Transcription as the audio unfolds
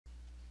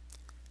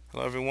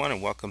Hello everyone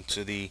and welcome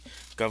to the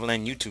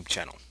Goverlan YouTube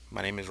channel.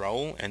 My name is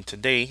Raul and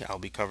today I'll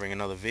be covering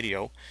another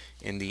video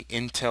in the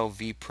Intel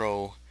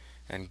vPro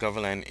and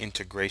Goverlan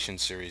integration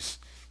series.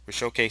 We're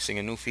showcasing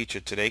a new feature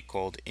today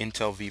called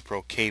Intel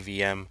vPro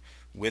KVM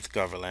with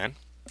Goverlan.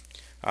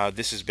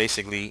 This is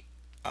basically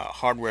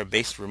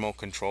hardware-based remote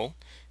control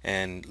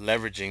and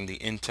leveraging the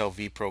Intel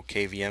vPro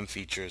KVM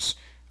features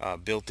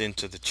built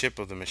into the chip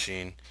of the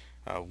machine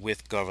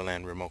with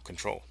Goverlan Remote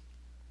Control.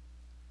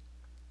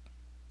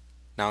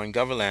 Now in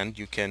Goverlan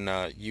you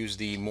can use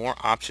the More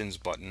Options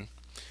button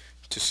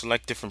to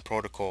select different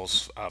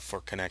protocols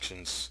for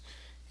connections.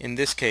 In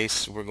this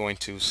case we're going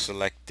to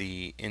select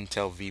the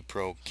Intel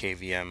vPro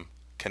KVM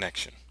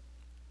connection.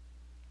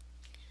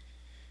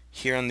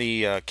 Here on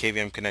the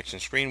KVM connection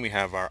screen we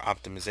have our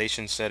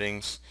optimization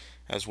settings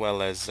as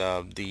well as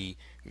the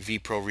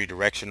vPro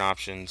redirection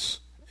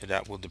options.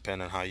 That will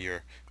depend on how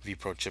your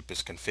vPro chip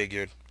is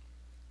configured.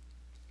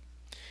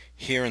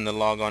 Here in the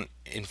Logon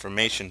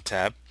Information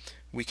tab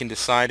we can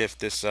decide if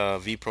this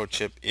vPro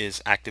chip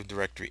is Active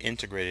Directory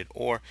integrated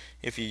or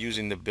if you're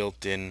using the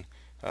built-in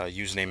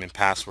username and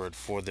password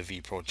for the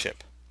vPro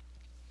chip.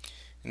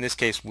 In this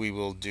case we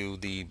will do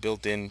the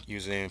built-in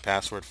username and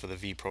password for the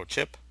vPro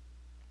chip,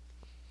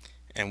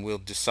 and we'll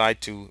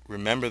decide to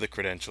remember the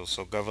credentials,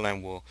 so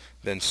Goverlan will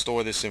then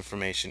store this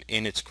information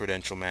in its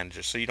credential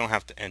manager so you don't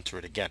have to enter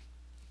it again.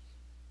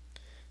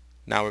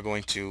 Now we're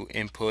going to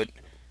input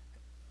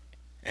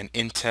an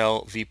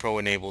Intel vPro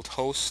enabled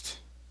host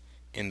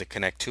in the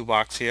Connect To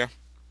box here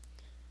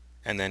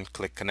and then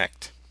click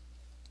Connect.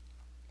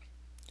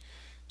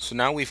 So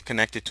now we've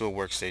connected to a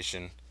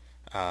workstation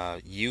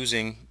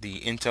using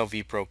the Intel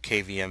vPro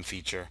KVM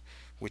feature,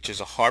 which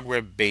is a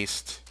hardware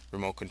based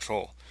remote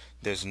control.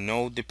 There's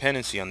no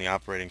dependency on the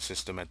operating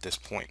system at this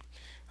point.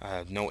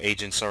 No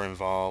agents are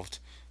involved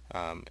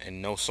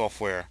and no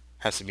software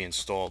has to be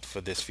installed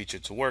for this feature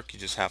to work. You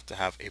just have to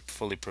have a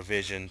fully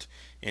provisioned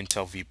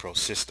Intel vPro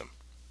system.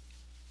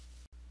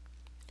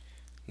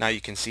 Now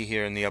you can see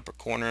here in the upper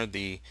corner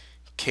the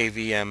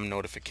KVM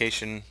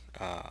notification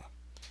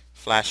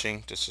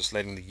flashing, just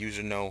letting the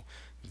user know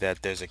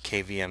that there's a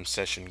KVM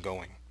session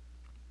going.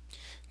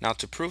 Now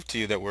to prove to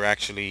you that we're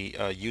actually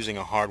using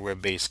a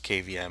hardware-based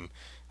KVM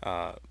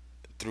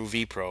through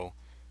vPro,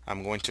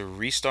 I'm going to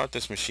restart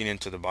this machine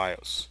into the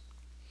BIOS.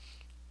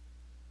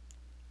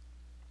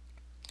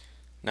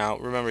 Now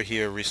remember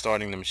here,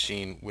 restarting the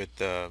machine with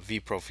the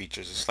vPro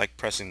features, it's like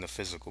pressing the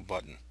physical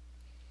button.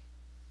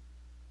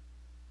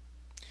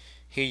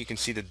 Here you can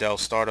see the Dell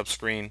startup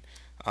screen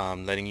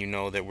letting you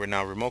know that we're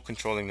now remote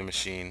controlling the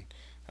machine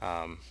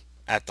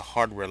at the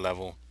hardware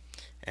level,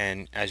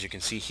 and as you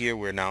can see here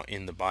we're now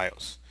in the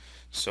BIOS.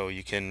 So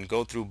you can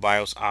go through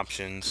BIOS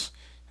options,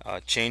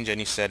 change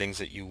any settings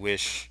that you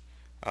wish,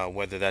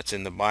 whether that's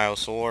in the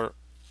BIOS or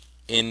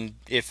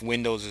if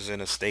Windows is in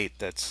a state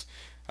that's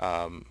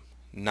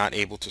not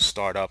able to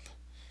start up,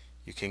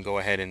 you can go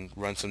ahead and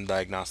run some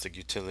diagnostic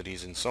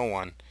utilities and so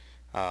on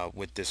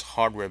with this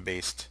hardware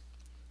based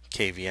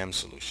KVM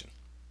solution.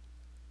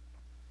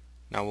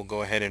 Now we'll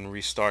go ahead and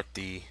restart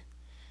the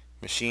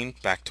machine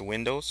back to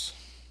Windows.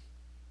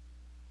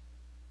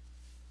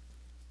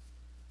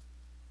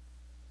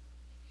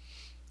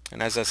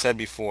 And as I said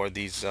before,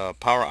 these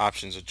power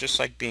options are just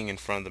like being in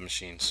front of the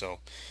machine. So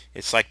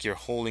it's like you're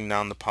holding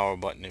down the power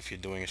button if you're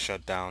doing a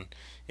shutdown.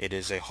 It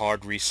is a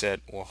hard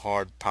reset or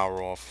hard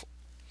power off.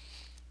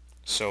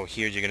 So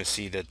here you're going to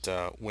see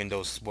that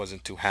Windows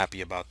wasn't too happy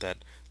about that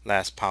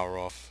last power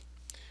off.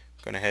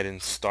 Go ahead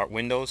and start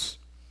Windows.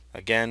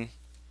 Again,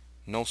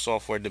 no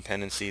software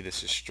dependency.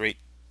 This is straight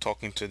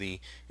talking to the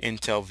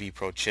Intel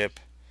vPro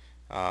chip.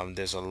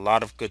 There's a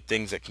lot of good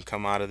things that can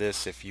come out of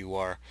this if you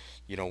are,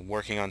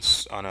 working on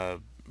a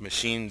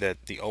machine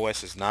that the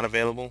OS is not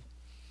available.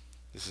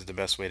 This is the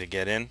best way to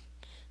get in.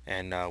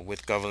 And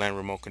with Goverlan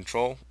Remote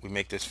Control, we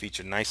make this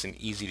feature nice and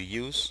easy to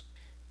use.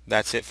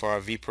 That's it for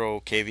our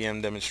vPro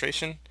KVM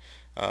demonstration.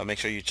 Make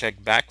sure you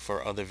check back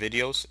for other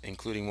videos,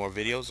 including more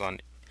videos on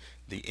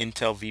the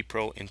Intel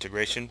vPro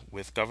integration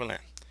with Goverlan.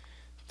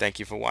 Thank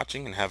you for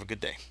watching and have a good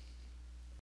day.